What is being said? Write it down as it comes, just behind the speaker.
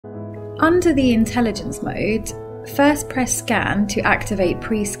Under the intelligence mode, first press Scan to activate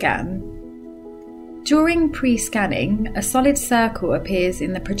pre-scan. During pre-scanning, a solid circle appears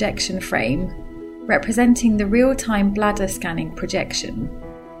in the projection frame, representing the real-time bladder scanning projection.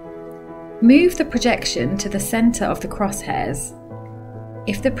 Move the projection to the centre of the crosshairs.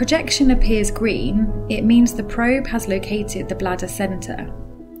 If the projection appears green, it means the probe has located the bladder centre.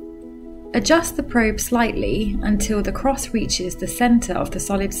 Adjust the probe slightly until the cross reaches the centre of the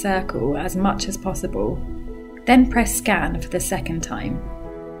solid circle as much as possible. Then press Scan for the second time.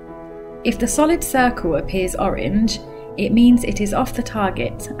 If the solid circle appears orange, it means it is off the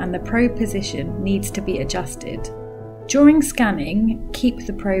target and the probe position needs to be adjusted. During scanning, keep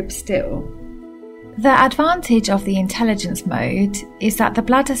the probe still. The advantage of the intelligence mode is that the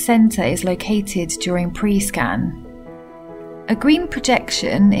bladder centre is located during pre-scan. A green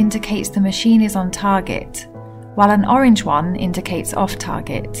projection indicates the machine is on target, while an orange one indicates off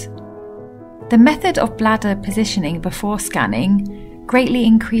target. The method of bladder positioning before scanning greatly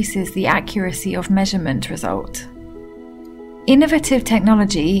increases the accuracy of measurement result. Innovative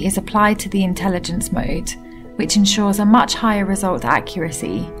technology is applied to the intelligence mode, which ensures a much higher result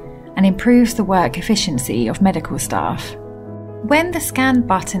accuracy and improves the work efficiency of medical staff. When the scan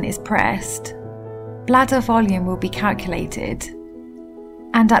button is pressed, bladder volume will be calculated,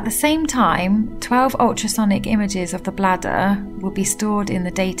 and at the same time, 12 ultrasonic images of the bladder will be stored in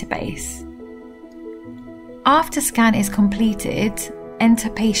the database. After scan is completed, enter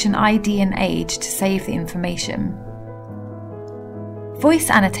patient ID and age to save the information.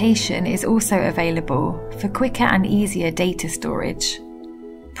 Voice annotation is also available for quicker and easier data storage.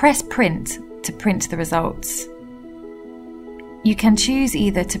 Press Print to print the results. You can choose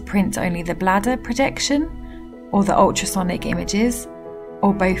either to print only the bladder projection or the ultrasonic images,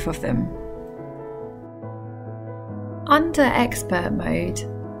 or both of them. Under Expert mode,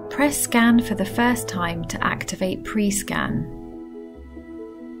 press Scan for the first time to activate pre-scan.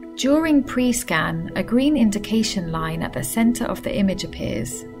 During pre-scan, a green indication line at the centre of the image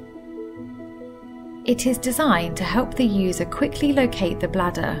appears. It is designed to help the user quickly locate the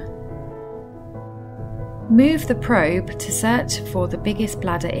bladder. Move the probe to search for the biggest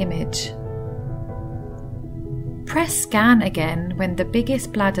bladder image. Press Scan again when the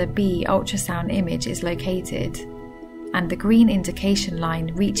biggest bladder B ultrasound image is located and the green indication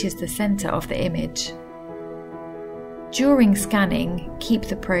line reaches the centre of the image. During scanning, keep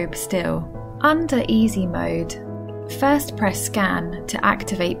the probe still. Under Easy mode, first press Scan to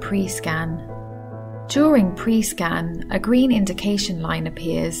activate pre-scan. During pre-scan, a green indication line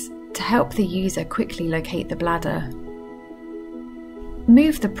appears to help the user quickly locate the bladder.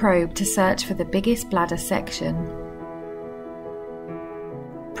 Move the probe to search for the biggest bladder section.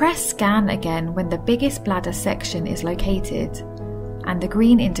 Press Scan again when the biggest bladder section is located and the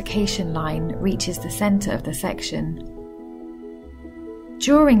green indication line reaches the centre of the section.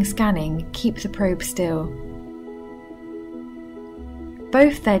 During scanning, keep the probe still.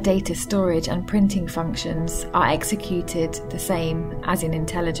 Both their data storage and printing functions are executed the same as in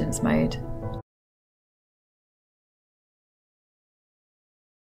intelligence mode.